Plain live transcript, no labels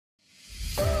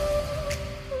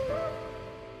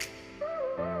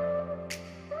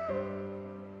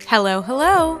Hello,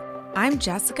 hello. I'm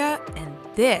Jessica, and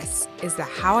this is the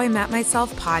How I Met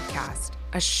Myself podcast,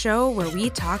 a show where we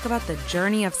talk about the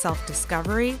journey of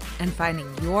self-discovery and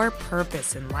finding your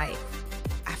purpose in life.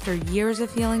 After years of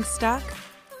feeling stuck,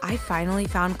 I finally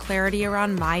found clarity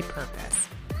around my purpose.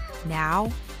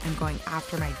 Now, I'm going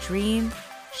after my dream,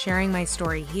 sharing my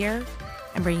story here,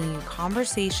 and bringing you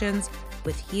conversations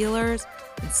with healers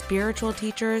and spiritual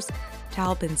teachers to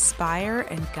help inspire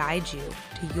and guide you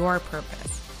to your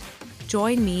purpose.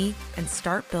 Join me and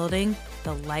start building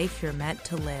the life you're meant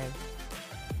to live.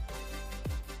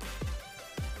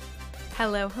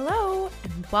 Hello, hello,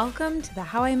 and welcome to the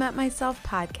How I Met Myself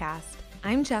podcast.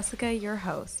 I'm Jessica, your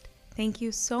host. Thank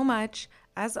you so much,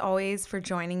 as always, for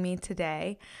joining me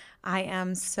today. I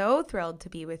am so thrilled to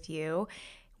be with you.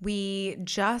 We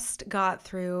just got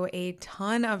through a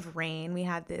ton of rain. We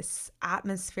had this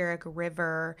atmospheric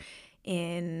river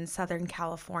in Southern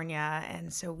California,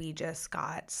 and so we just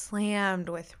got slammed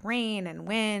with rain and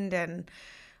wind, and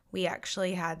we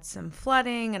actually had some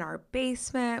flooding in our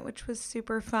basement, which was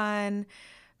super fun.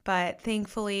 But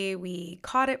thankfully, we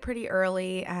caught it pretty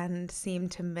early and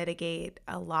seemed to mitigate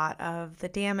a lot of the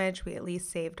damage. We at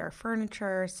least saved our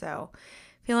furniture, so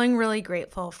feeling really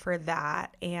grateful for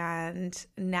that. And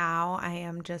now I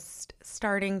am just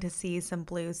starting to see some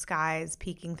blue skies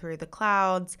peeking through the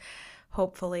clouds.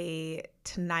 Hopefully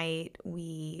tonight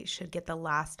we should get the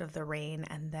last of the rain,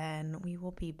 and then we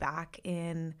will be back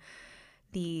in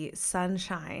the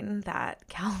sunshine that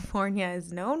California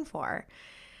is known for.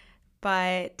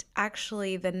 But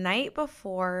actually, the night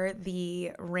before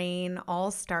the rain all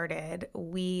started,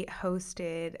 we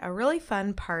hosted a really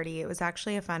fun party. It was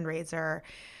actually a fundraiser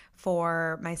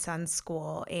for my son's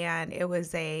school, and it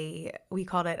was we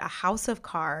called it a House of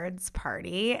Cards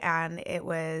party, and it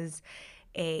was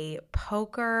a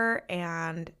poker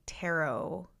and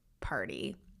tarot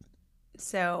party.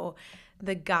 So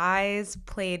the guys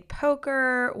played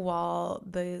poker while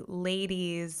the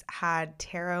ladies had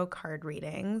tarot card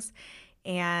readings.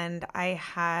 And I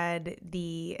had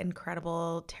the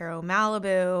incredible Tarot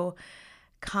Malibu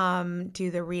come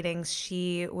do the readings.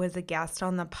 She was a guest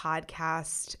on the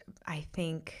podcast, I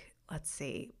think,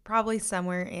 probably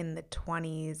somewhere in the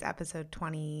 20s, episode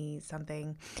 20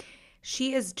 something.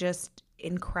 She is just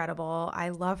incredible. I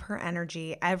love her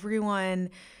energy.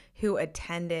 Everyone who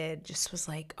attended just was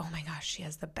like, oh my gosh, she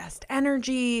has the best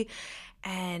energy.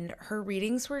 And her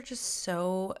readings were just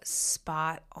so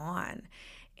spot on.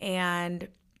 And,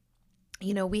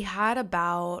 we had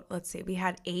we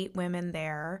had 8 women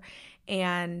there.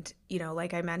 And,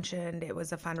 like I mentioned, it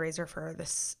was a fundraiser for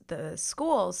the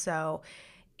school. So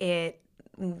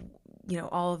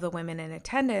all of the women in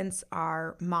attendance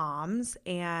are moms,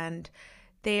 and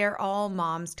they are all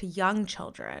moms to young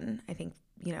children. I think,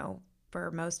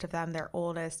 for most of them, their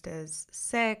oldest is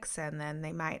 6, and then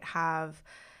they might have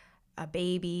a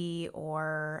baby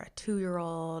or a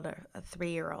 2-year-old or a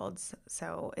 3-year-old.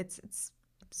 So it's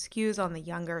skews on the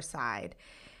younger side.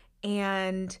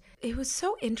 And it was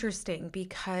so interesting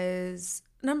because,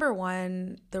 number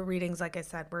one, the readings, like I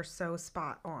said, were so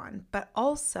spot on. But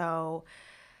also,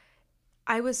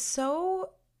 I was so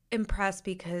impressed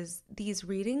because these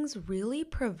readings really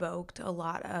provoked a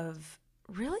lot of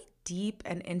really deep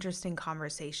and interesting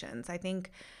conversations. I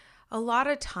think a lot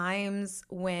of times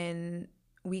when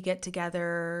we get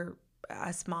together,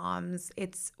 us moms,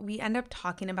 we end up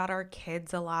talking about our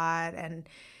kids a lot, and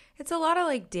it's a lot of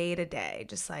like day to day,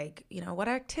 just like, what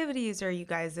activities are you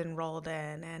guys enrolled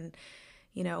in? And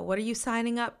what are you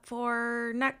signing up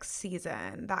for next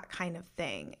season? That kind of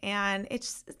thing. And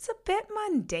it's a bit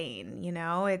mundane,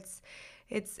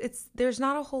 it's there's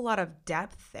not a whole lot of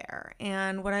depth there.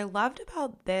 And what I loved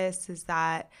about this is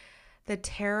that the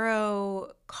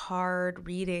tarot card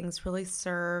readings really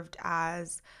served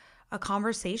as a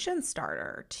conversation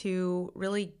starter to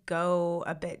really go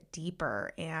a bit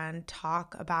deeper and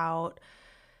talk about,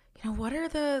 what are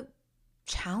the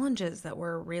challenges that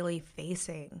we're really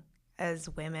facing as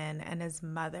women and as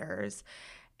mothers,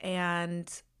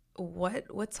 and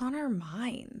what's on our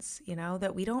minds,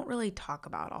 that we don't really talk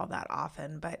about all that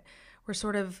often, but we're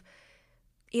sort of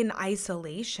in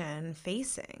isolation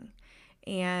facing.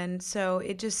 And so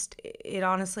it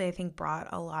honestly, I think, brought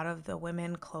a lot of the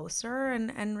women closer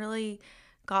and really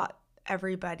got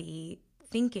everybody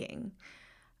thinking.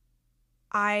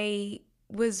 I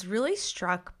was really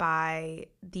struck by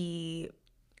the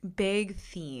big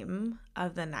theme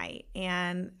of the night.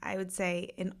 And I would say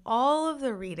in all of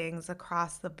the readings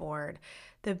across the board,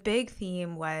 the big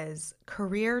theme was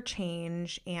career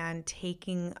change and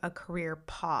taking a career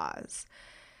pause.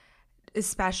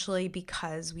 especially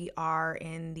because we are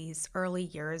in these early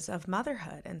years of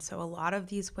motherhood. And so a lot of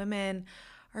these women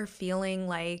are feeling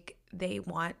like they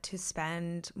want to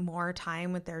spend more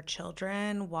time with their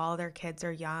children while their kids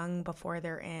are young before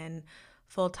they're in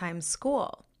full-time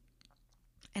school.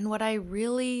 And what I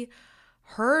really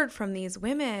heard from these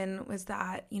women was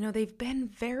that, they've been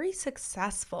very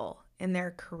successful in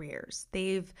their careers.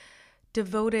 They've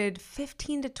devoted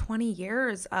 15 to 20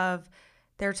 years of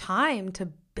their time to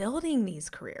building these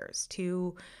careers,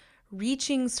 to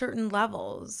reaching certain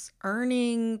levels,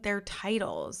 earning their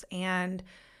titles, and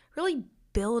really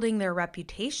building their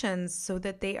reputations so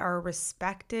that they are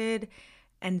respected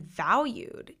and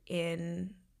valued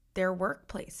in their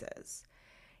workplaces.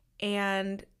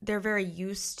 And they're very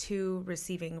used to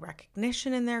receiving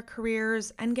recognition in their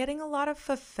careers and getting a lot of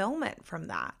fulfillment from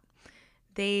that.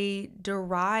 They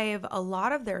derive a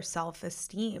lot of their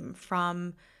self-esteem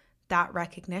from that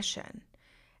recognition.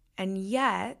 And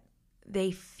yet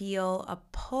they feel a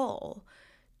pull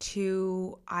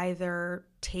to either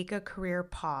take a career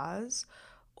pause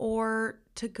or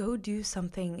to go do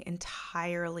something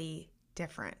entirely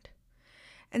different.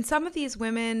 And some of these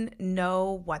women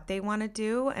know what they want to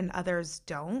do and others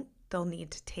don't. They'll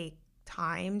need to take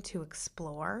time to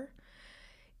explore.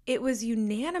 It was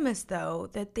unanimous, though,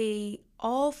 that they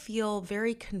all feel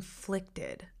very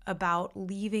conflicted about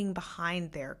leaving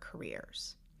behind their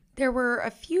careers. There were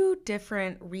a few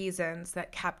different reasons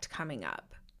that kept coming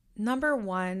up. Number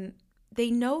one, they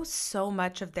know so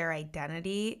much of their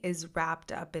identity is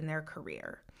wrapped up in their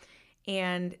career,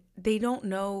 and they don't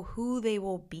know who they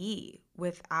will be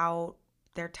without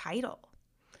their title.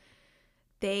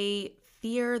 They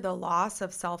fear the loss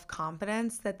of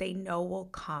self-confidence that they know will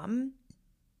come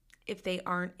if they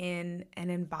aren't in an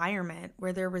environment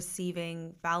where they're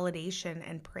receiving validation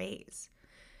and praise.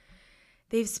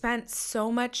 They've spent so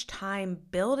much time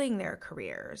building their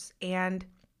careers, and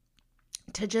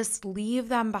to just leave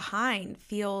them behind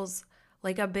feels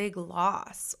like a big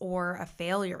loss or a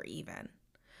failure even.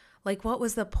 Like, what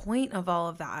was the point of all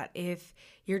of that if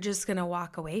you're just going to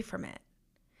walk away from it?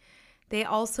 They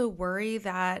also worry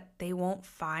that they won't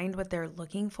find what they're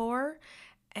looking for,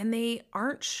 and they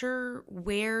aren't sure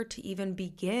where to even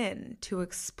begin to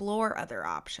explore other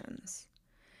options.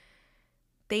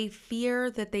 They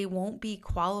fear that they won't be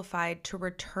qualified to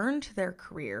return to their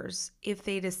careers if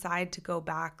they decide to go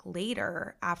back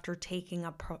later after taking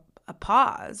a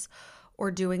pause or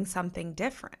doing something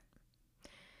different.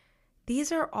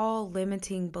 These are all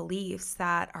limiting beliefs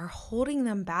that are holding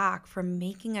them back from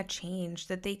making a change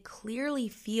that they clearly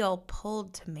feel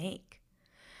pulled to make.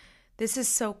 This is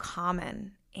so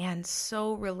common and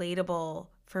so relatable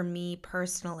for me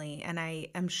personally, and I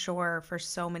am sure for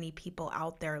so many people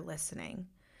out there listening.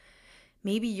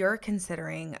 Maybe you're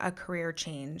considering a career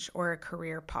change or a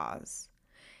career pause.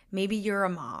 Maybe you're a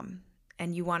mom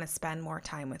and you want to spend more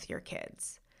time with your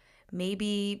kids.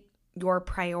 Maybe your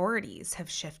priorities have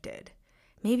shifted.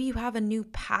 Maybe you have a new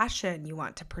passion you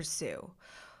want to pursue.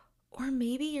 Or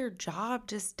maybe your job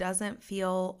just doesn't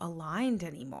feel aligned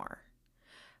anymore.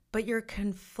 But you're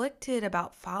conflicted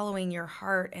about following your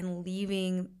heart and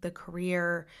leaving the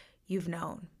career you've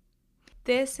known.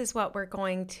 This is what we're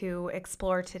going to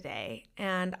explore today,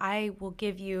 and I will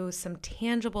give you some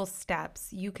tangible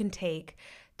steps you can take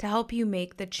to help you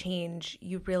make the change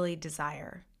you really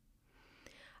desire.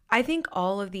 I think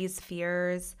all of these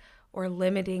fears or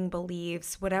limiting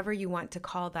beliefs, whatever you want to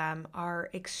call them,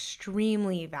 are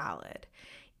extremely valid.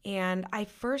 And I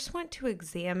first want to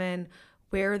examine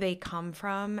where they come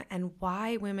from and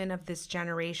why women of this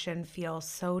generation feel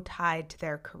so tied to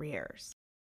their careers.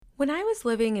 When I was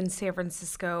living in San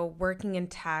Francisco working in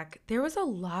tech, there was a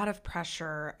lot of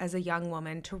pressure as a young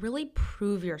woman to really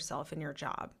prove yourself in your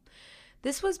job.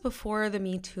 This was before the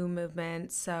Me Too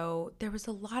movement, so there was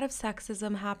a lot of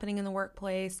sexism happening in the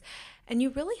workplace, and you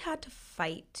really had to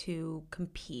fight to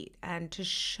compete and to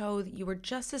show that you were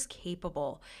just as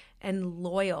capable and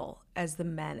loyal as the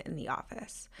men in the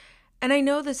office. And I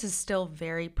know this is still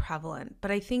very prevalent,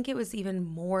 but I think it was even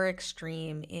more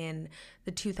extreme in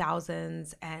the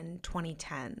 2000s and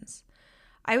 2010s.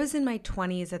 I was in my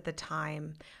 20s at the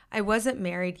time. I wasn't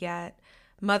married yet.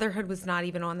 Motherhood was not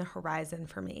even on the horizon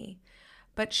for me.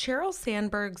 But Sheryl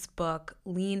Sandberg's book,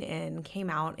 Lean In,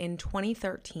 came out in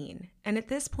 2013. And at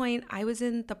this point, I was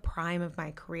in the prime of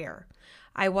my career.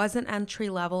 I wasn't entry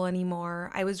level anymore.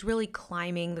 I was really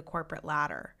climbing the corporate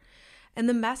ladder. And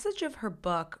the message of her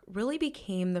book really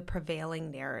became the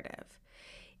prevailing narrative.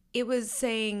 It was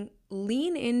saying,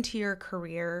 lean into your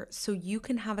career so you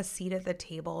can have a seat at the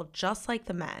table just like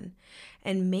the men,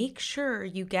 and make sure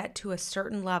you get to a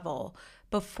certain level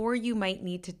before you might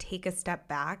need to take a step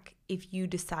back if you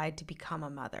decide to become a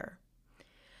mother.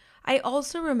 I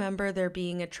also remember there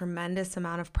being a tremendous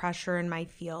amount of pressure in my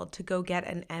field to go get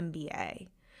an MBA.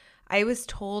 I was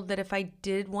told that if I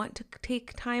did want to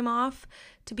take time off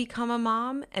to become a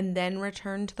mom and then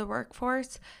return to the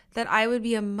workforce, that I would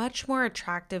be a much more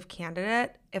attractive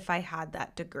candidate if I had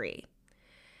that degree.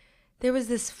 There was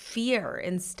this fear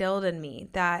instilled in me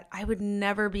that I would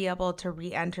never be able to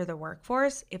re-enter the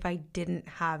workforce if I didn't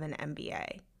have an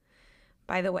MBA.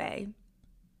 By the way,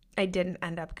 I didn't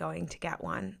end up going to get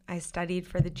one. I studied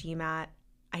for the GMAT.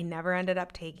 I never ended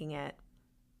up taking it.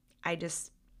 It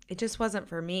just wasn't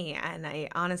for me. And I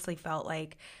honestly felt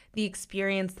like the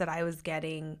experience that I was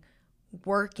getting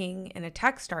working in a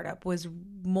tech startup was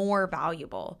more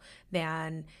valuable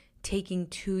than taking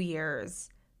 2 years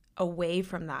away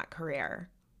from that career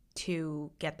to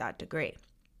get that degree.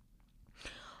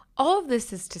 All of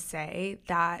this is to say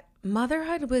that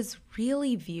motherhood was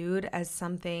really viewed as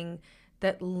something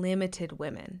that limited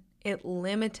women. It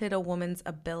limited a woman's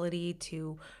ability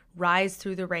to rise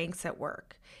through the ranks at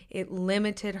work. It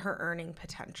limited her earning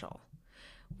potential.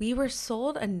 We were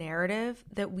sold a narrative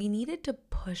that we needed to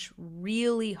push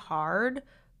really hard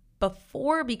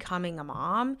before becoming a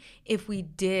mom if we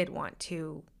did want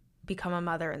to become a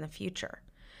mother in the future.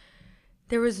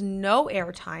 There was no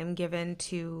airtime given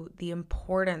to the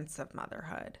importance of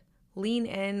motherhood. Lean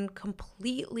In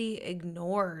completely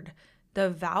ignored the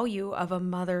value of a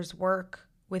mother's work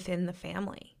within the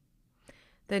family.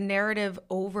 The narrative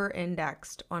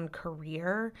over-indexed on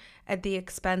career at the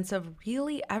expense of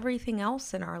really everything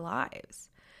else in our lives.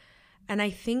 And I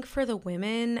think for the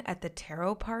women at the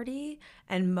tarot party,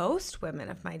 and most women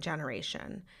of my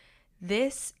generation,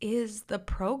 this is the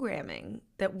programming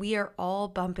that we are all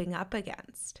bumping up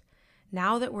against.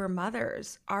 Now that we're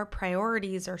mothers, our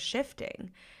priorities are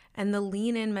shifting, and the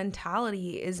lean in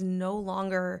mentality is no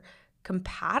longer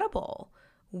compatible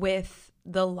with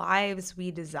the lives we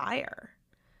desire.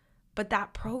 But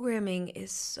that programming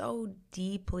is so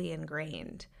deeply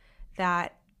ingrained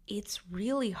that it's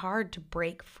really hard to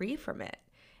break free from it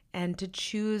and to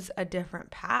choose a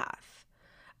different path,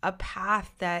 a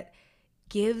path that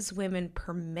gives women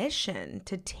permission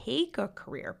to take a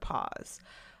career pause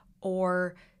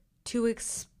or to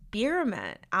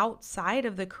experiment outside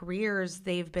of the careers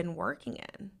they've been working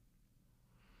in.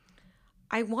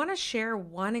 I want to share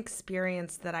one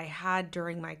experience that I had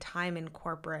during my time in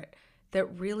corporate that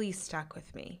really stuck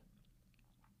with me.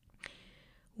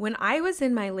 When I was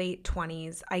in my late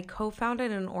 20s, I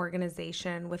co-founded an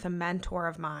organization with a mentor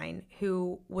of mine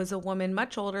who was a woman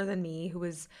much older than me, who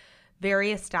was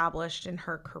very established in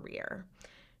her career.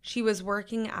 She was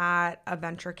working at a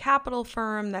venture capital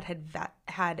firm that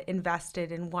had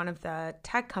invested in one of the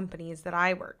tech companies that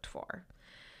I worked for.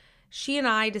 She and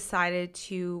I decided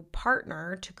to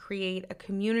partner to create a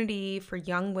community for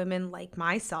young women like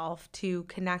myself to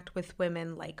connect with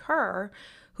women like her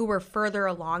who were further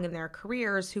along in their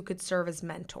careers who could serve as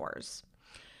mentors.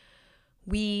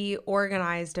 We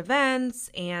organized events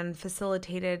and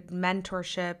facilitated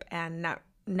mentorship and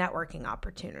networking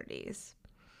opportunities.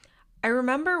 I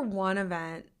remember one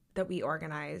event that we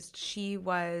organized. She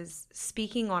was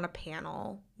speaking on a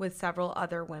panel with several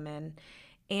other women,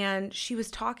 and she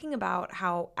was talking about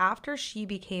how after she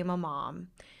became a mom,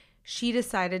 she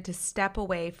decided to step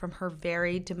away from her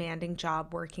very demanding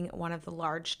job working at one of the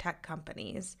large tech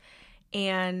companies.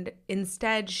 And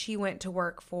instead, she went to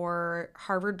work for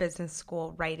Harvard Business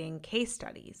School writing case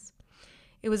studies.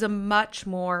 It was a much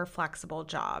more flexible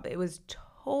job. It was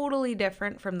totally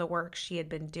different from the work she had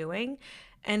been doing,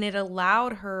 and it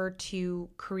allowed her to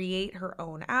create her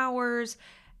own hours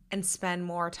and spend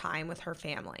more time with her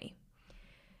family.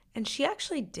 And she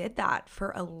actually did that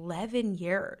for 11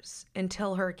 years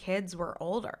until her kids were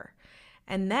older.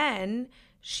 And then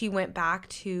she went back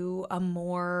to a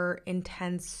more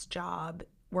intense job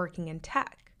working in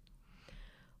tech.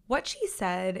 What she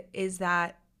said is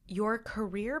that your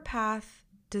career path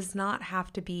does not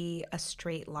have to be a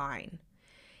straight line.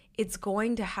 It's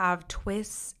going to have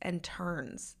twists and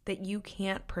turns that you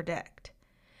can't predict.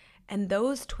 And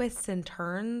those twists and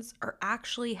turns are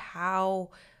actually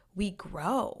how we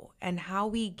grow and how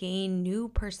we gain new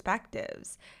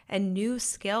perspectives and new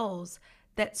skills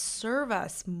that serve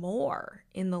us more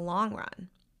in the long run.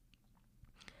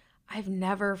 I've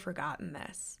never forgotten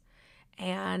this,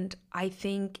 and I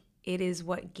think it is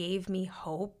what gave me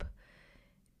hope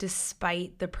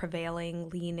despite the prevailing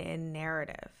lean-in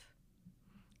narrative.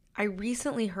 I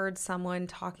recently heard someone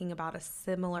talking about a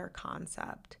similar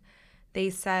concept. They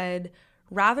said,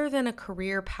 rather than a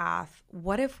career path,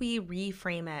 what if we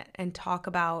reframe it and talk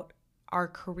about our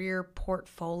career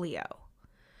portfolio?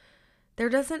 There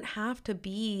doesn't have to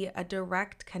be a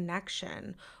direct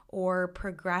connection or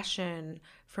progression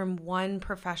from one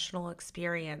professional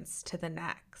experience to the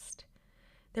next.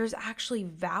 There's actually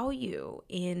value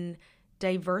in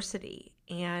diversity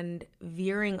and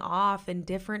veering off in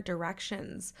different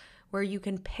directions where you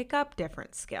can pick up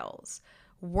different skills,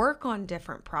 work on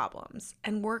different problems,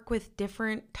 and work with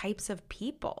different types of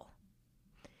people.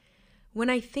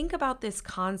 When I think about this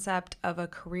concept of a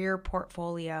career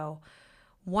portfolio,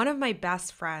 one of my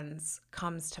best friends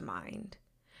comes to mind.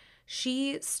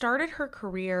 She started her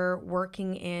career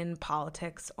working in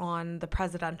politics on the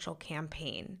presidential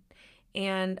campaign,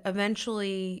 and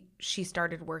eventually she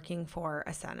started working for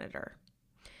a senator.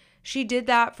 She did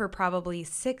that for probably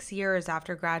 6 years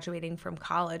after graduating from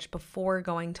college before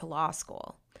going to law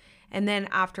school. And then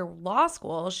after law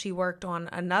school, she worked on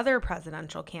another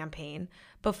presidential campaign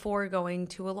before going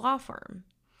to a law firm.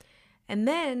 And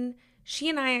then she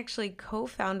and I actually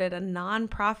co-founded a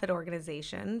nonprofit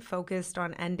organization focused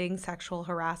on ending sexual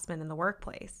harassment in the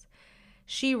workplace.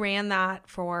 She ran that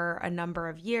for a number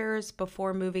of years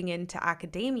before moving into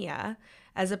academia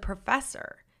as a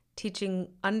professor, teaching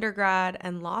undergrad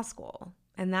and law school.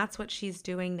 And that's what she's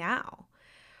doing now.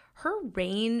 Her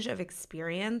range of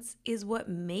experience is what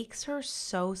makes her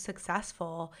so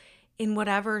successful in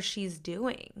whatever she's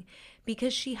doing,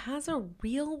 because she has a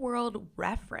real-world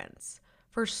reference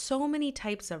for so many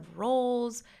types of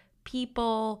roles,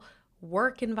 people,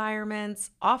 work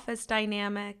environments, office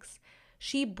dynamics.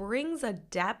 She brings a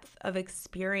depth of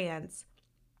experience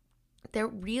that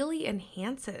really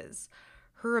enhances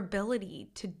her ability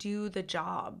to do the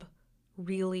job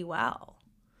really well.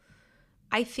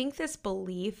 I think this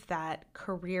belief that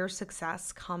career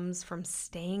success comes from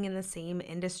staying in the same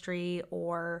industry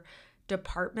or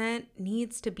department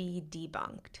needs to be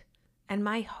debunked. And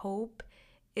my hope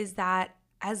is that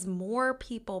as more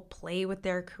people play with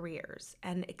their careers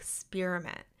and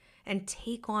experiment and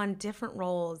take on different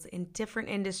roles in different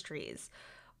industries,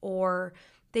 or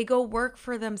they go work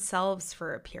for themselves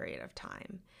for a period of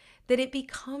time, that it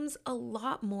becomes a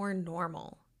lot more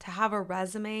normal to have a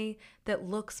resume that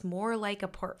looks more like a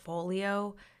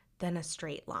portfolio than a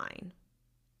straight line.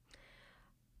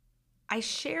 I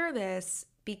share this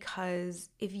because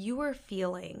if you are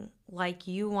feeling like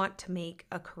you want to make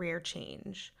a career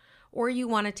change, or you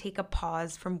want to take a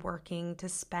pause from working to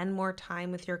spend more time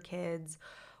with your kids,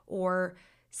 or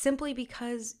simply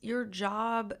because your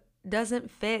job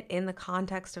doesn't fit in the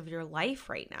context of your life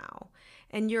right now,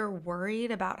 and you're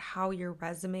worried about how your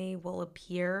resume will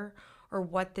appear or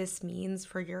what this means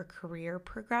for your career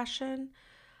progression,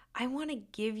 I want to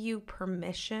give you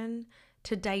permission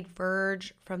to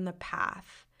diverge from the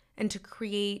path and to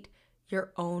create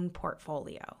your own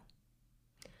portfolio.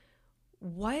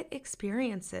 What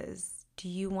experiences do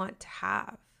you want to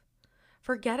have?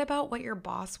 Forget about what your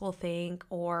boss will think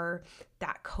or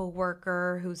that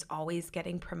coworker who's always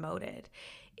getting promoted.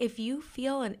 If you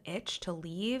feel an itch to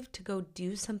leave to go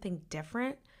do something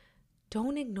different,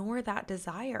 don't ignore that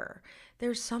desire.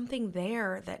 There's something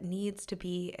there that needs to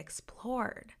be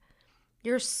explored.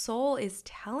 Your soul is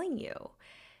telling you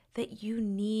that you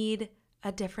need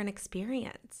a different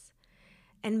experience.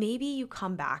 And maybe you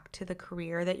come back to the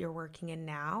career that you're working in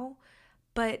now,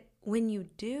 but when you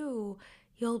do,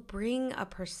 you'll bring a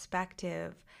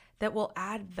perspective that will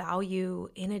add value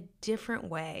in a different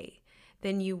way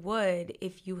than you would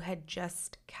if you had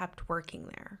just kept working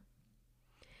there.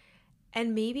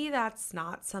 And maybe that's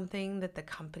not something that the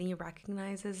company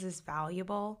recognizes as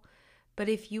valuable, but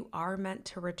if you are meant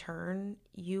to return,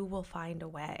 you will find a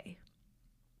way.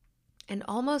 And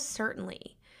almost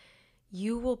certainly,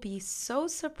 you will be so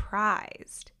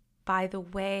surprised by the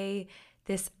way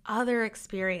this other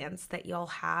experience that you'll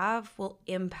have will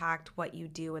impact what you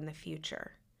do in the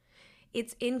future.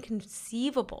 It's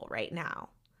inconceivable right now,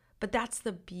 but that's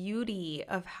the beauty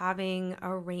of having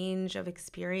a range of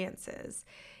experiences,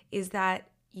 is that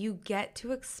you get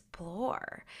to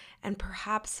explore and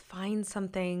perhaps find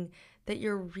something that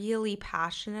you're really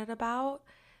passionate about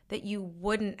that you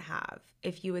wouldn't have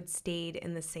if you had stayed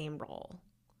in the same role.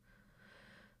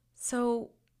 So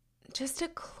just to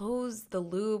close the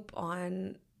loop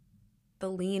on the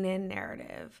lean in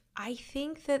narrative, I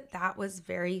think that was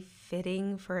very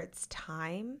fitting for its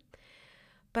time,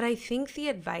 but I think the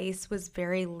advice was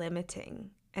very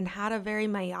limiting and had a very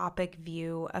myopic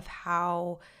view of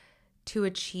how to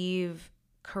achieve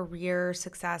career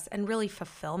success and really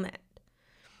fulfillment.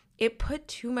 It put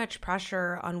too much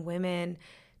pressure on women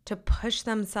to push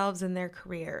themselves in their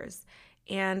careers.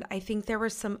 And I think there were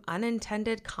some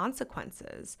unintended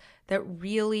consequences that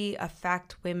really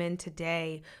affect women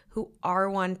today who are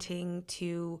wanting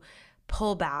to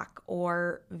pull back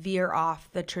or veer off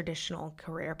the traditional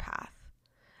career path.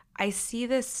 I see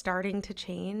this starting to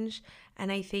change,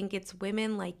 and I think it's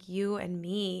women like you and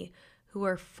me who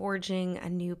are forging a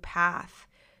new path,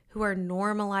 who are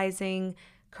normalizing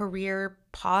career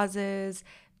pauses,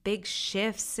 big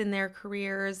shifts in their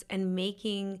careers, and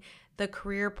making the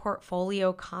career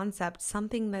portfolio concept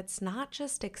something that's not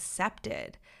just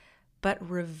accepted, but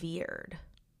revered.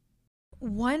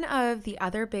 One of the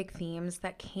other big themes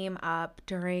that came up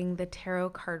during the tarot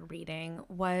card reading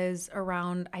was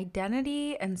around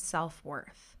identity and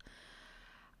self-worth.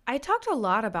 I talked a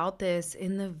lot about this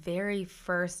in the very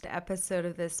first episode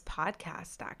of this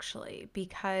podcast, actually,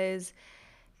 because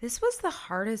this was the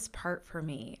hardest part for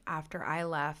me after I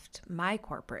left my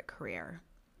corporate career.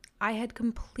 I had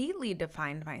completely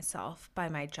defined myself by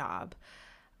my job.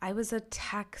 I was a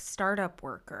tech startup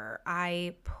worker.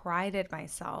 I prided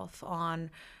myself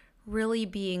on really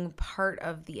being part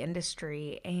of the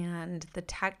industry and the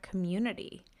tech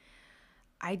community.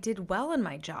 I did well in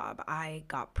my job. I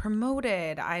got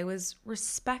promoted. I was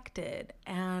respected.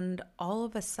 And all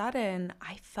of a sudden,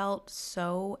 I felt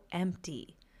so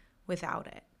empty without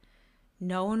it.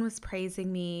 No one was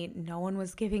praising me. No one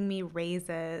was giving me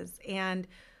raises. And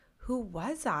who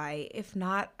was I if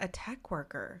not a tech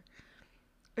worker?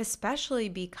 Especially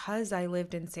because I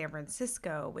lived in San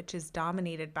Francisco, which is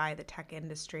dominated by the tech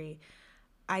industry,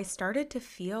 I started to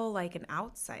feel like an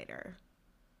outsider.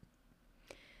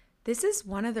 This is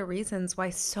one of the reasons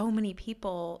why so many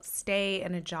people stay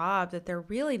in a job that they're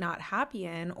really not happy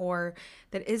in or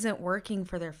that isn't working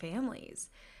for their families.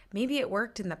 Maybe it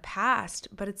worked in the past,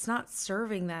 but it's not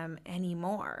serving them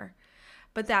anymore.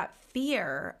 But that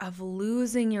fear of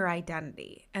losing your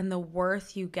identity and the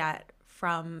worth you get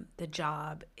from the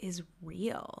job is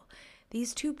real.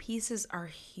 These two pieces are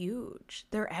huge.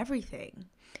 They're everything,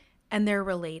 and they're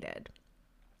related.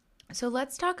 So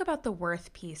let's talk about the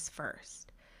worth piece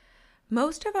first.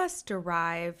 Most of us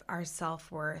derive our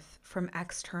self-worth from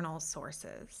external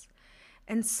sources.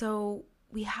 And so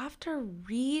we have to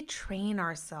retrain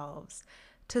ourselves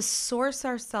to source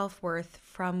our self-worth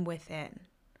from within.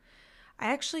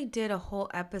 I actually did a whole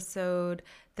episode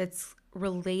that's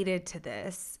related to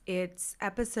this. It's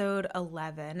episode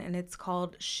 11, and it's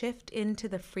called Shift into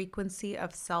the Frequency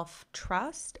of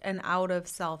Self-Trust and Out of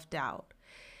Self-Doubt.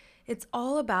 It's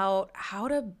all about how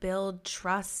to build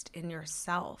trust in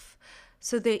yourself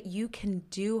so that you can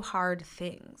do hard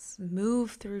things,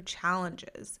 move through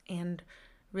challenges, and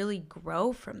really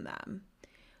grow from them.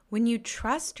 When you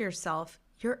trust yourself,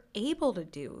 you're able to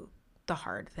do the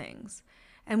hard things.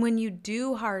 And when you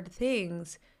do hard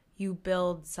things, you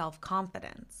build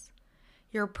self-confidence.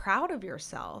 You're proud of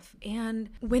yourself. And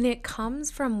when it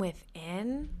comes from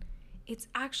within, it's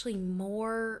actually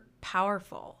more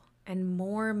powerful and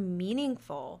more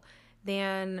meaningful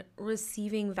than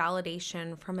receiving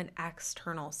validation from an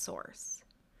external source.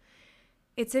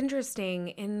 It's interesting,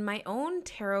 in my own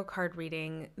tarot card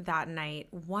reading that night,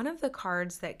 one of the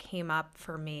cards that came up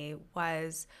for me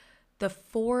was the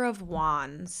Four of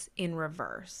Wands in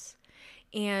reverse.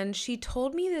 And she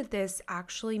told me that this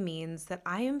actually means that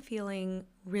I am feeling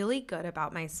really good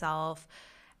about myself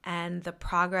and the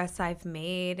progress I've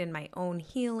made in my own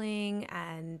healing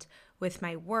and with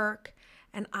my work,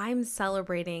 and I'm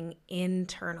celebrating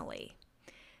internally.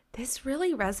 This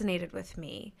really resonated with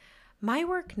me. My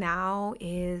work now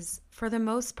is, for the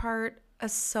most part, a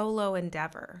solo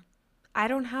endeavor. I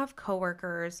don't have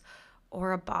coworkers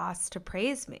or a boss to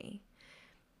praise me.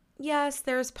 Yes,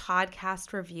 there's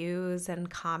podcast reviews and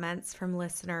comments from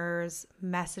listeners,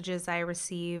 messages I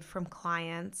receive from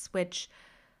clients, which,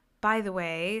 by the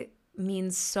way,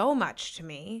 means so much to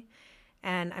me.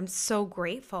 And I'm so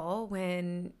grateful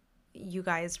when you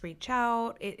guys reach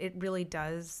out. It really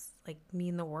does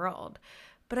mean the world.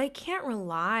 But I can't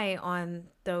rely on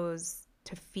those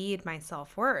to feed my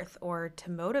self-worth or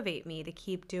to motivate me to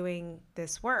keep doing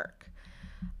this work.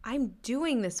 I'm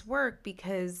doing this work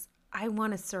because I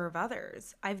want to serve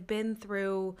others. I've been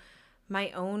through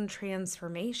my own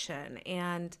transformation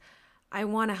and I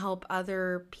want to help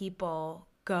other people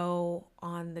go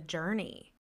on the journey.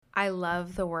 I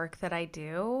love the work that I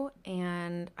do,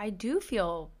 and I do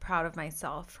feel proud of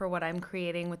myself for what I'm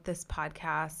creating with this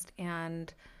podcast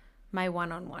and my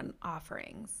one-on-one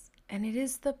offerings. And it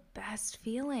is the best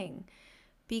feeling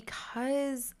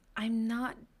because I'm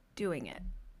not doing it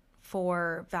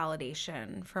for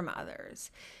validation from others.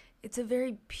 It's a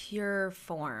very pure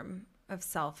form of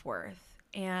self-worth.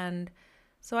 And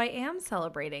so I am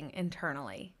celebrating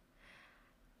internally.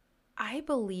 I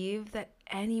believe that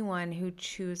anyone who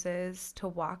chooses to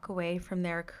walk away from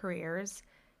their careers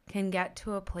can get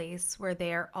to a place where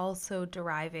they are also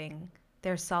deriving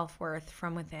their self-worth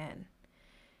from within.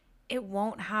 It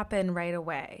won't happen right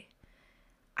away.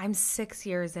 I'm 6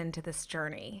 years into this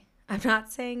journey. I'm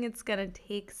not saying it's going to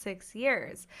take 6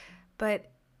 years,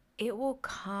 but it will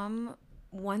come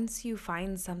once you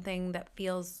find something that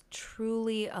feels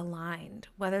truly aligned,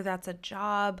 whether that's a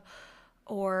job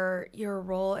or your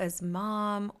role as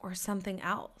mom or something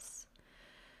else.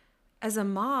 As a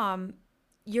mom,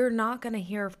 you're not going to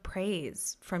hear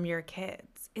praise from your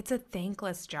kids. It's a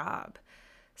thankless job.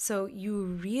 So you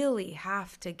really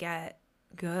have to get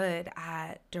good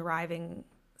at deriving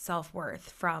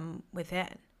self-worth from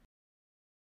within.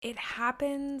 It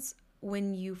happens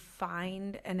when you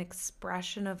find an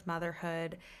expression of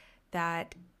motherhood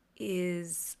that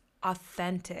is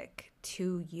authentic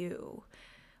to you,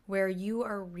 where you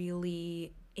are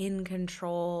really in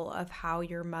control of how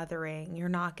you're mothering. You're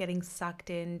not getting sucked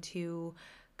into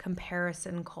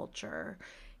comparison culture.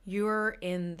 You're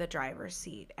in the driver's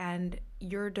seat and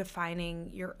you're defining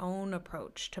your own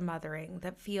approach to mothering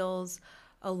that feels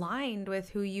aligned with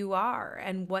who you are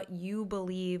and what you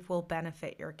believe will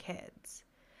benefit your kids.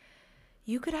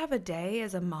 You could have a day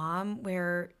as a mom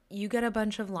where you get a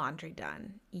bunch of laundry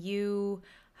done. You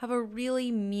have a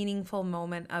really meaningful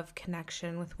moment of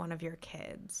connection with one of your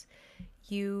kids.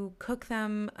 You cook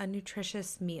them a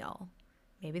nutritious meal.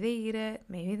 Maybe they eat it,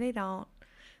 maybe they don't.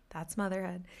 That's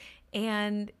motherhood.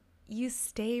 And you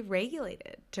stay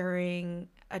regulated during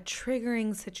a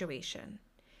triggering situation.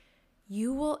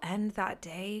 You will end that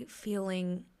day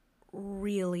feeling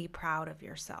really proud of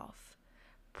yourself,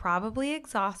 probably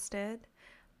exhausted,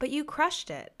 but you crushed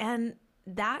it. And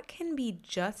that can be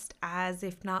just as,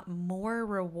 if not more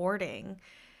rewarding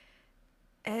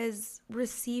as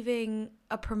receiving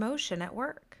a promotion at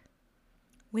work.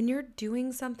 When you're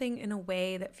doing something in a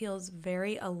way that feels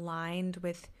very aligned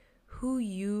with who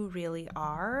you really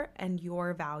are and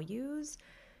your values,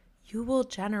 you will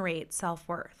generate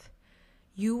self-worth.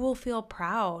 You will feel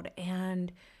proud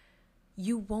and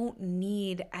you won't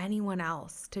need anyone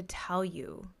else to tell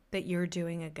you that you're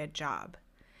doing a good job.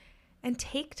 And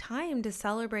take time to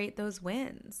celebrate those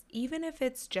wins, even if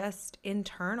it's just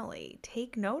internally.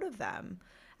 Take note of them.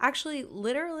 Actually,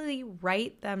 literally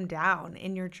write them down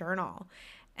in your journal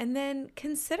and then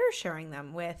consider sharing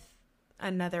them with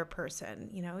another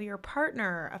person, your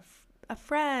partner, a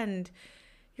friend,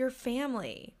 your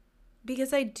family.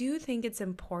 Because I do think it's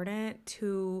important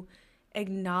to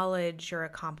acknowledge your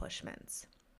accomplishments.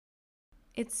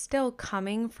 It's still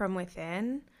coming from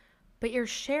within, but you're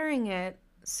sharing it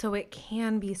so it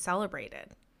can be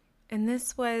celebrated. And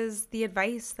this was the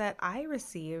advice that I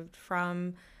received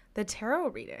from the tarot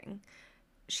reading.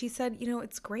 She said,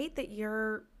 it's great that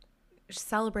you're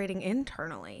celebrating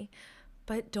internally,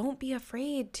 but don't be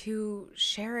afraid to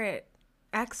share it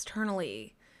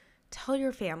externally. Tell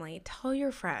your family, tell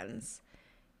your friends,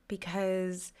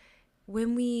 because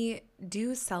when we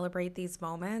do celebrate these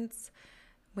moments,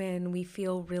 when we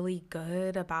feel really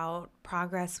good about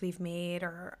progress we've made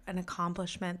or an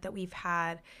accomplishment that we've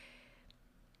had,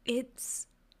 it's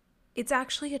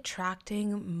actually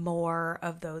attracting more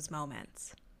of those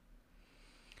moments.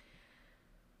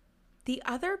 The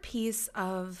other piece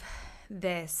of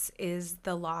this is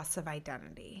the loss of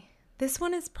identity. This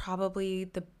one is probably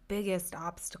the biggest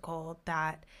obstacle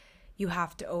that you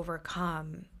have to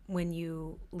overcome when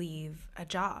you leave a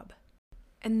job.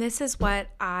 And this is what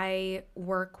I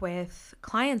work with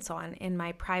clients on in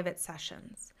my private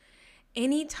sessions.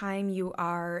 Anytime you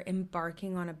are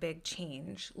embarking on a big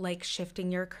change, like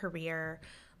shifting your career,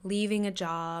 leaving a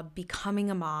job, becoming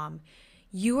a mom,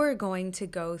 you are going to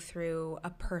go through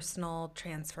a personal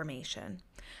transformation.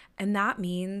 And that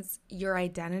means your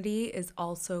identity is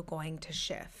also going to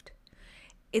shift.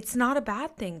 It's not a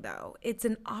bad thing, though. It's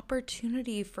an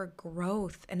opportunity for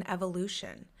growth and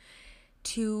evolution,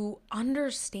 to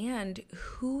understand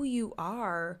who you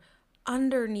are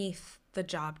underneath the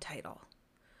job title.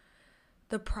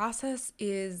 The process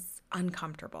is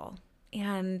uncomfortable,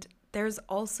 and there's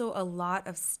also a lot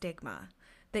of stigma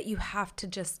that you have to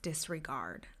just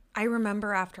disregard. I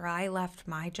remember after I left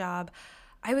my job,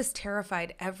 I was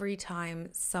terrified every time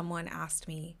someone asked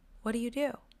me, "What do you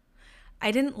do?" I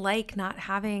didn't like not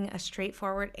having a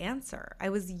straightforward answer. I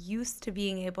was used to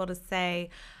being able to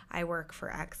say, I work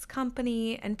for X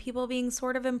company, and people being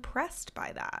sort of impressed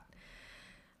by that.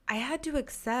 I had to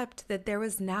accept that there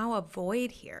was now a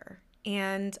void here,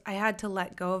 and I had to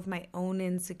let go of my own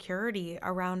insecurity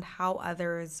around how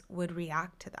others would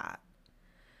react to that.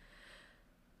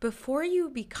 Before you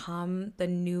become the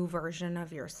new version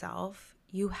of yourself,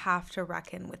 you have to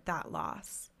reckon with that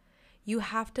loss. You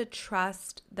have to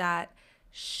trust that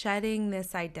shedding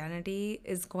this identity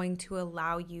is going to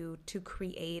allow you to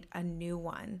create a new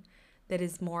one that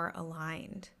is more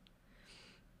aligned.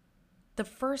 The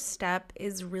first step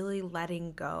is really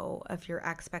letting go of your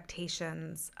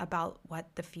expectations about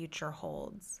what the future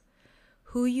holds.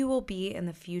 Who you will be in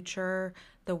the future,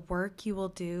 the work you will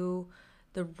do,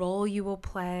 the role you will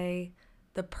play,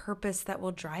 the purpose that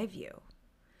will drive you.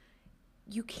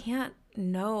 You can't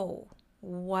know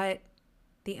what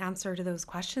the answer to those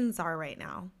questions are right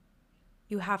now.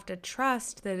 You have to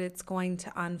trust that it's going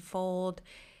to unfold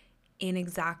in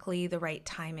exactly the right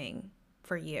timing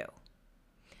for you.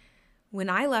 When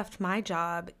I left my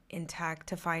job in tech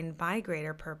to find my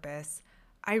greater purpose,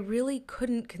 I really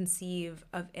couldn't conceive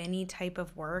of any type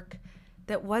of work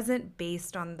that wasn't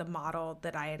based on the model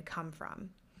that I had come from.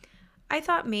 I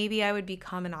thought maybe I would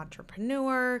become an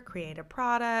entrepreneur, create a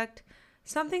product,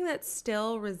 something that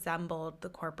still resembled the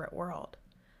corporate world.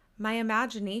 My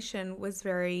imagination was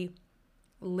very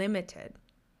limited.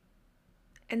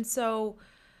 And so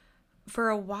for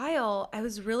a while, I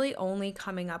was really only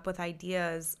coming up with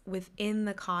ideas within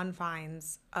the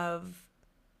confines of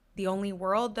the only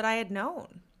world that I had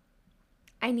known.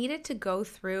 I needed to go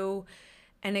through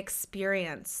an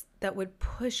experience that would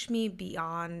push me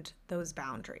beyond those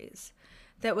boundaries,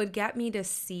 that would get me to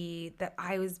see that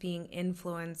I was being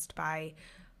influenced by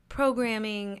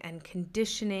programming and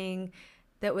conditioning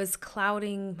that was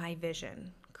clouding my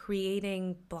vision,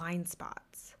 creating blind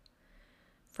spots.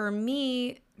 For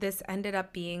me, this ended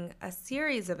up being a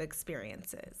series of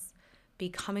experiences: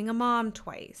 becoming a mom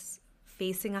twice,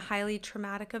 facing a highly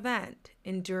traumatic event,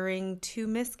 enduring 2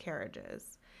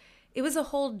 miscarriages. It was a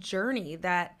whole journey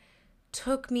that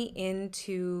took me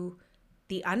into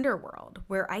the underworld,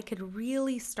 where I could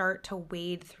really start to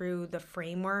wade through the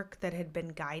framework that had been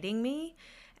guiding me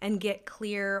and get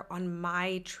clear on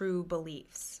my true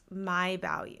beliefs, my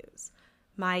values,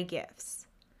 my gifts.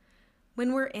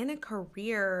 When we're in a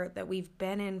career that we've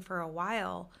been in for a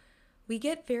while, we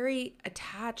get very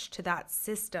attached to that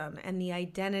system and the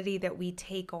identity that we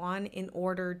take on in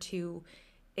order to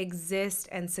exist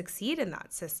and succeed in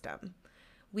that system.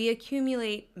 We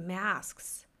accumulate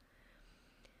masks.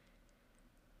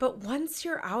 But once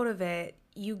you're out of it,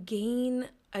 you gain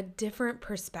a different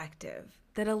perspective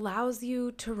that allows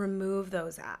you to remove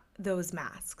those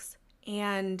masks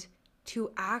and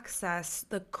to access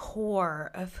the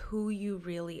core of who you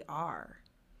really are.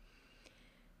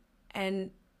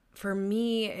 And for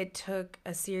me, it took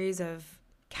a series of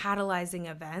catalyzing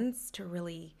events to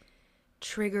really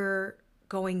trigger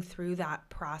going through that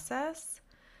process.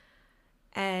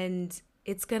 And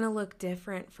it's going to look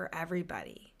different for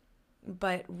everybody.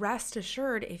 But rest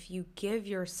assured, if you give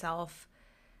yourself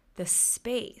the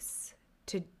space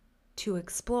to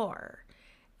explore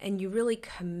and you really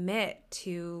commit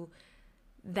to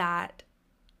that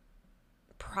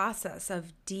process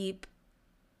of deep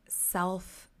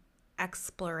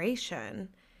self-exploration,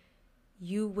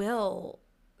 you will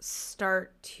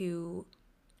start to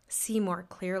see more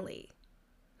clearly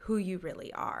who you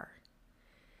really are.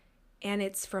 And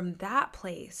it's from that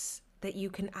place that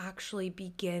you can actually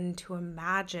begin to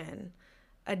imagine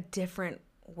a different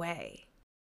way,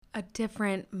 a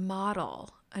different model,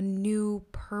 a new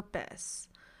purpose,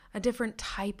 a different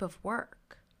type of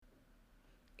work.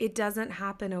 It doesn't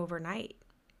happen overnight.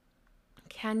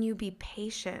 Can you be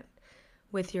patient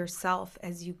with yourself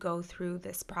as you go through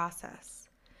this process?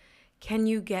 Can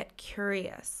you get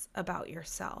curious about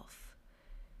yourself,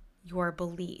 your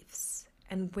beliefs,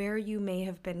 and where you may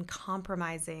have been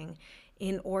compromising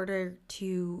in order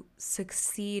to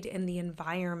succeed in the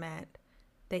environment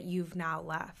that you've now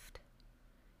left?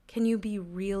 Can you be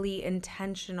really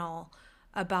intentional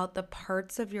about the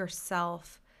parts of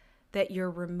yourself that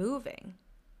you're removing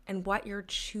and what you're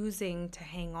choosing to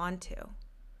hang on to?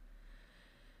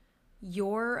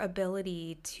 Your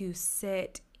ability to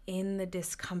sit in the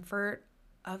discomfort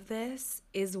of this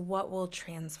is what will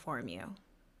transform you.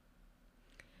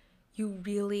 You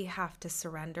really have to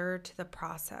surrender to the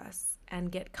process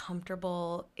and get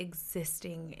comfortable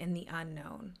existing in the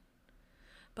unknown.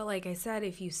 But like I said,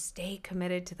 if you stay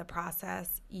committed to the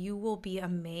process, you will be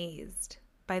amazed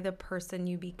by the person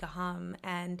you become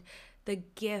and the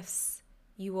gifts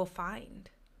you will find.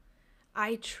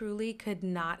 I truly could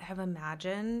not have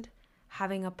imagined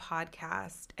having a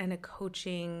podcast and a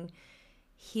coaching,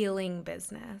 healing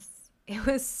business. It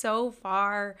was so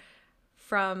far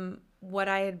from what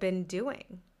I had been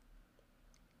doing.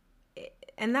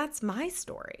 And that's my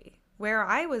story, where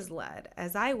I was led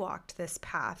as I walked this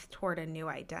path toward a new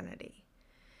identity.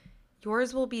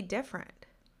 Yours will be different,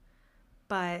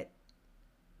 but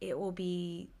it will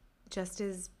be just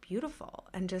as beautiful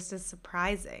and just as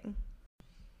surprising.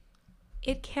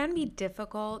 It can be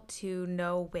difficult to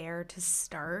know where to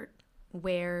start,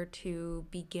 where to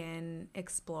begin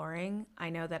exploring.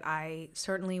 I know that I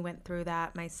certainly went through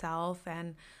that myself.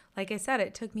 And like I said,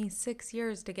 it took me 6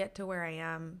 years to get to where I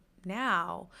am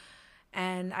now.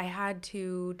 And I had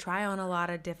to try on a lot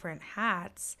of different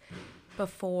hats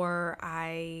before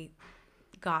I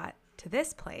got to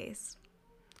this place.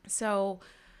 So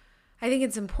I think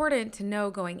it's important to know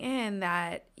going in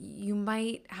that you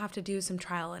might have to do some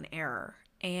trial and error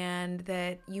and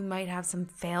that you might have some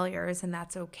failures, and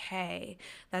that's okay.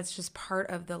 That's just part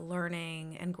of the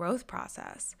learning and growth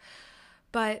process.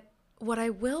 But what I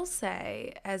will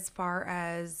say, as far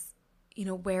as,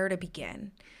 where to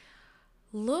begin,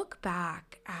 look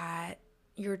back at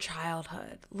your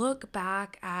childhood, look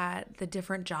back at the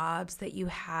different jobs that you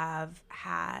have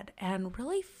had, and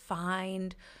really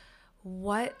find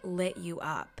what lit you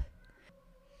up.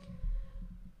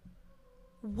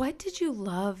 What did you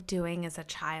love doing as a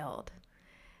child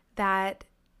that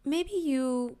maybe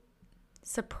you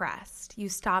suppressed, you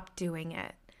stopped doing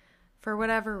it for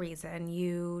whatever reason,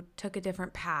 you took a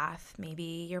different path,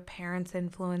 maybe your parents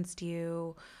influenced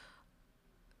you,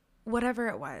 whatever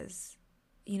it was,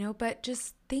 but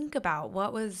just think about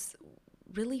what was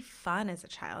really fun as a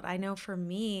child. I know for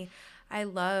me, I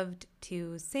loved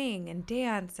to sing and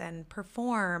dance and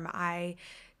perform. I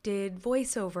did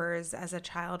voiceovers as a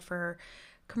child for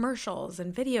commercials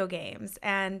and video games,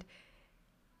 and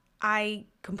I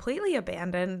completely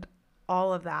abandoned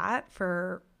all of that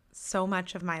for so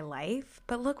much of my life.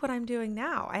 But look what I'm doing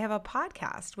now. I have a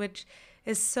podcast, which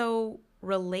is so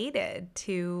related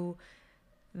to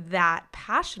that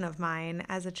passion of mine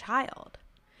as a child.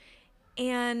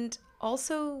 And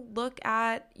also look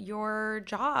at your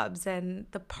jobs and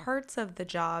the parts of the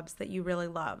jobs that you really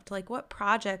loved. Like, what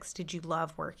projects did you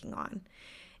love working on?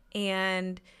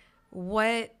 And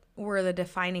what were the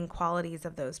defining qualities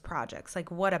of those projects? Like,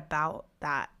 what about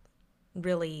that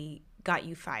really got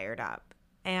you fired up?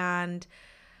 And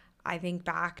I think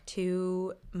back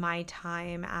to my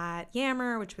time at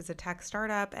Yammer, which was a tech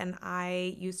startup, and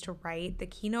I used to write the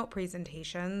keynote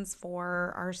presentations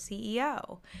for our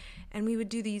CEO. And we would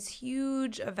do these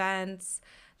huge events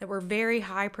that were very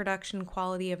high production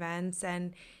quality events,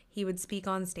 and he would speak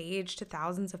on stage to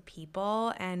thousands of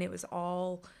people, and it was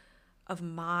all of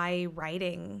my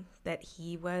writing that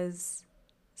he was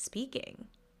speaking.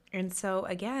 And so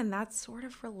again, that's sort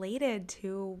of related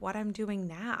to what I'm doing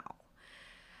now.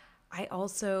 I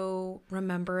also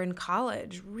remember in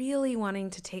college really wanting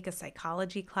to take a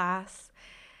psychology class.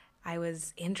 I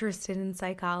was interested in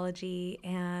psychology,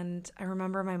 and I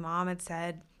remember my mom had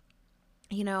said,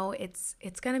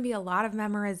 it's going to be a lot of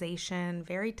memorization,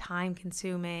 very time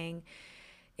consuming.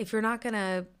 If you're not going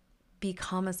to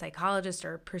become a psychologist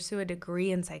or pursue a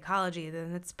degree in psychology,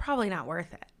 then it's probably not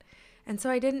worth it. And so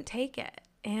I didn't take it.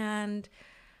 And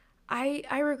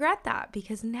I regret that,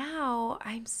 because now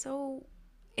I'm so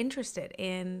interested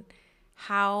in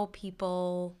how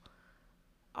people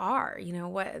are,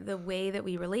 what the way that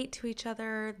we relate to each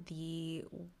other, the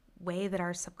way that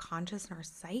our subconscious and our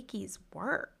psyches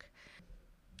work.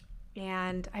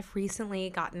 And I've recently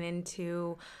gotten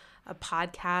into a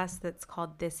podcast that's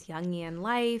called This Jungian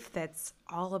Life, that's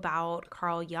all about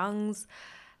Carl Jung's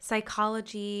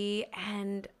psychology,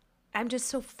 and I'm just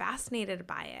so fascinated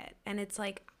by it. And it's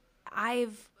like,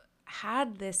 I've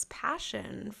had this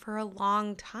passion for a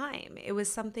long time. It was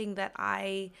something that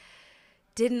I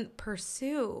didn't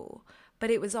pursue, but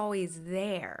it was always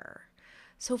there.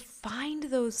 So find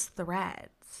those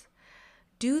threads.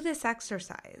 Do this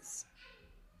exercise.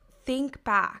 Think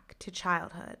back to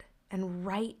childhood and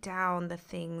write down the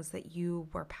things that you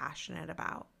were passionate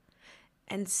about,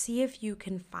 and see if you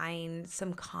can find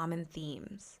some common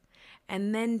themes.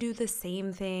 And then do the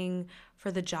same thing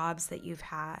for the jobs that you've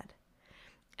had.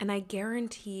 And I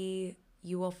guarantee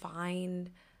you will find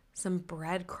some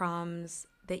breadcrumbs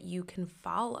that you can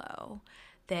follow,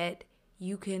 that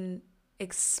you can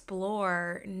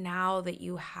explore now that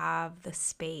you have the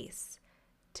space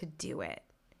to do it.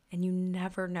 And you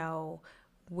never know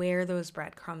where those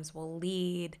breadcrumbs will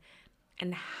lead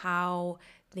and how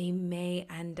they may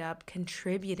end up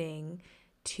contributing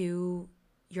to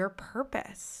your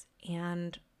purpose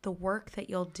and the work that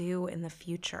you'll do in the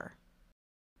future.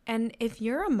 And if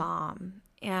you're a mom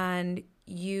and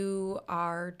you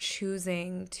are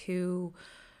choosing to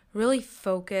really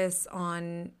focus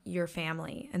on your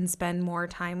family and spend more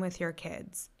time with your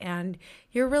kids, and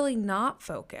you're really not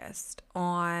focused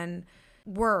on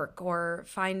work or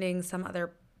finding some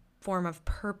other form of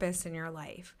purpose in your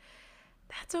life,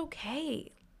 that's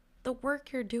okay. The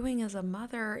work you're doing as a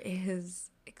mother is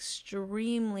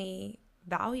extremely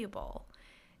valuable.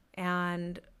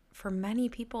 And for many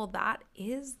people, that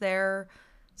is their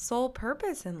sole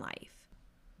purpose in life.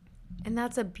 And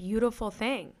that's a beautiful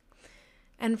thing.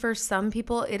 And for some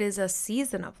people, it is a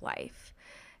season of life.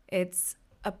 It's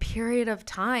a period of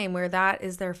time where that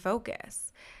is their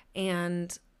focus.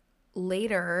 And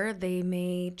later, they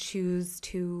may choose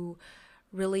to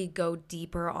really go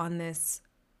deeper on this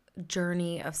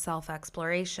journey of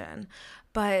self-exploration.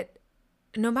 But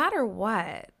no matter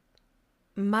what,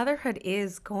 motherhood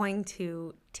is going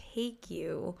to take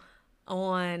you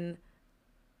on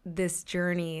this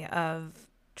journey of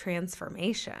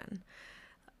transformation.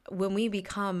 When we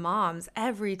become moms,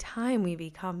 every time we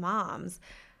become moms,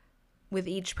 with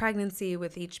each pregnancy,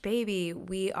 with each baby,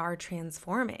 we are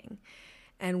transforming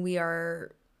and we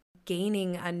are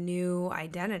gaining a new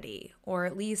identity, or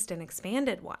at least an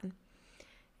expanded one.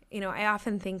 I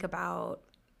often think about,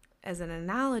 as an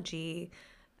analogy,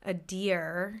 a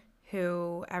deer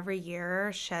who every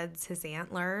year sheds his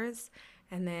antlers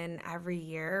and then every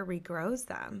year regrows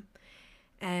them.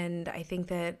 And I think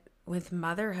that with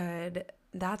motherhood,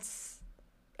 that's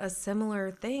a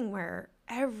similar thing where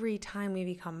every time we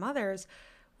become mothers,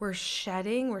 we're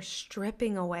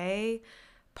stripping away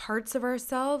parts of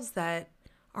ourselves that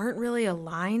aren't really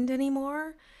aligned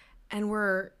anymore, and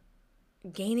we're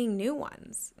gaining new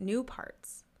ones, new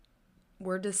parts.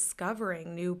 We're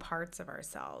discovering new parts of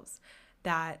ourselves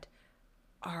that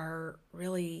are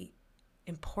really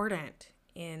important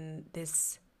in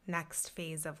this next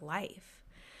phase of life.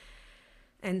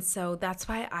 And so that's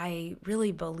why I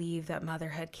really believe that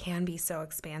motherhood can be so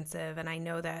expansive. And I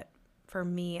know that for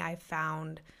me, I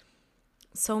found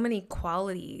so many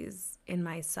qualities in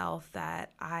myself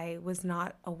that I was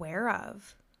not aware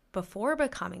of before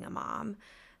becoming a mom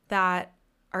that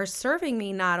are serving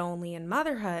me not only in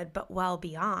motherhood, but well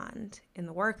beyond, in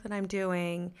the work that I'm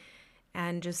doing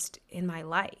and just in my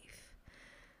life.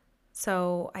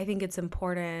 So I think it's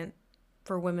important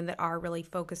for women that are really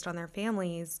focused on their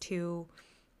families to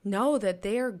know that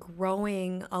they are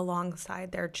growing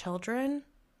alongside their children,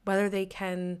 whether they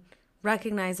can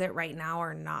recognize it right now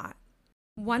or not.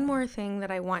 One more thing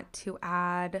that I want to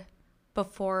add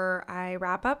before I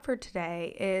wrap up for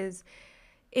today is,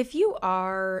 if you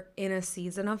are in a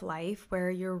season of life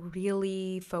where you're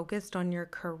really focused on your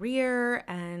career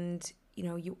and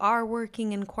you are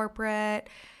working in corporate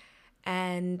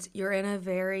and you're in a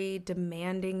very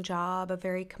demanding job, a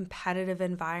very competitive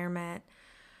environment,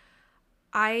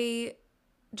 I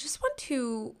just want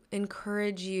to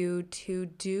encourage you to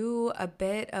do a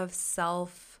bit of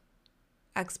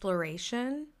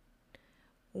self-exploration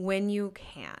when you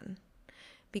can,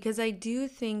 because I do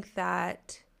think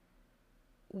that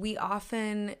we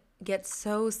often get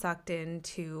so sucked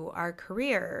into our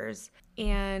careers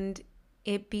and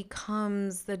it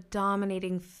becomes the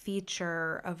dominating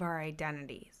feature of our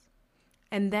identities.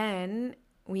 And then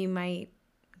we might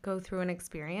go through an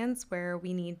experience where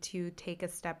we need to take a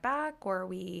step back, or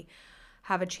we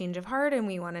have a change of heart and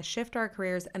we want to shift our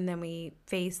careers, and then we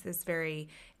face this very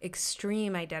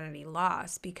extreme identity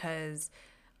loss because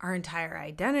our entire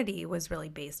identity was really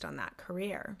based on that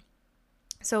career.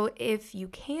 So if you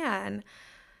can,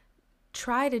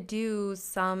 try to do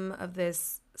some of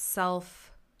this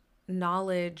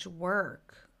self-knowledge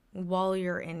work while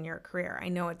you're in your career. I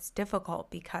know it's difficult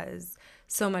because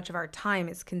so much of our time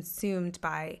is consumed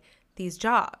by these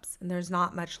jobs and there's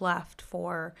not much left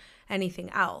for anything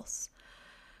else.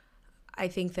 I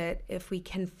think that if we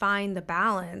can find the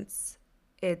balance,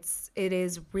 it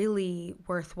is really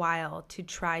worthwhile to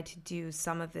try to do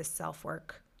some of this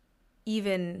self-work,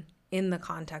 even in the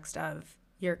context of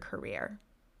your career.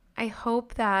 I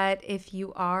hope that if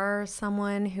you are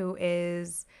someone who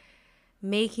is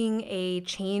making a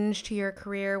change to your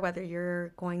career, whether you're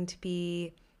going to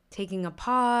be taking a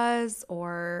pause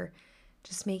or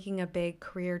just making a big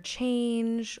career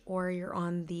change, or you're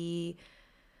on the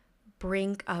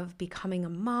brink of becoming a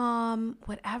mom,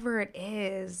 whatever it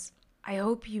is, I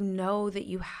hope you know that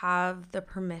you have the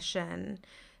permission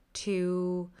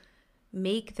to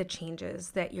make the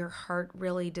changes that your heart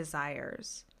really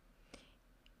desires.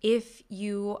 If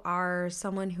you are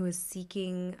someone who is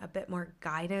seeking a bit more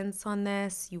guidance on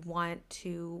this, you want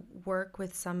to work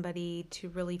with somebody to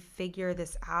really figure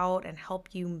this out and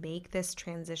help you make this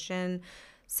transition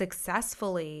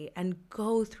successfully and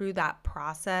go through that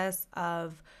process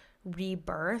of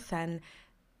rebirth and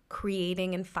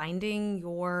creating and finding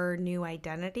your new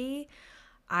identity,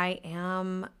 I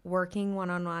am working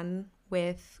one-on-one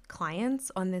with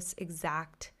clients on this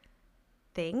exact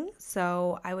thing.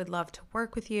 So I would love to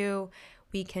work with you.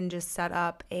 We can just set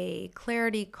up a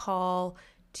clarity call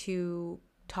to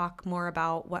talk more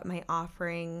about what my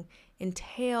offering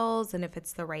entails and if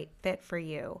it's the right fit for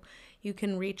you, you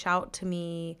can reach out to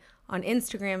me on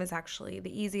Instagram. Is actually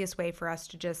the easiest way for us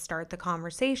to just start the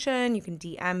conversation. You can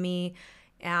DM me,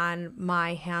 and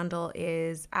my handle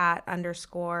is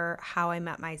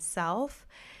 @_howimetmyself.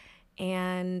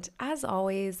 And as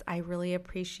always, I really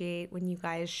appreciate when you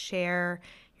guys share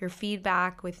your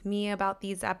feedback with me about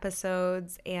these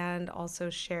episodes and also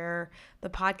share the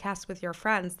podcast with your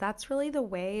friends. That's really the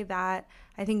way that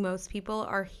I think most people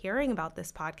are hearing about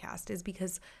this podcast, is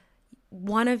because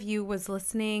one of you was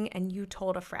listening and you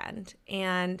told a friend.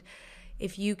 And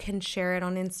if you can share it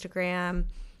on Instagram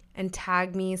and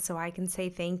tag me so I can say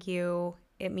thank you,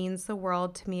 it means the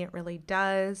world to me. It really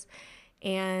does.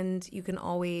 And you can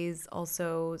always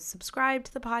also subscribe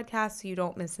to the podcast so you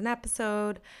don't miss an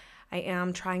episode. I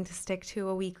am trying to stick to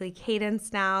a weekly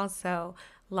cadence now, so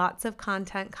lots of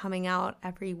content coming out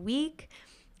every week.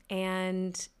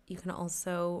 And you can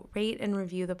also rate and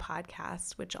review the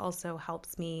podcast, which also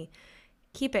helps me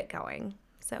keep it going.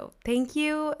 So thank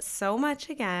you so much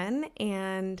again,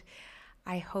 and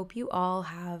I hope you all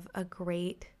have a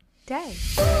great day.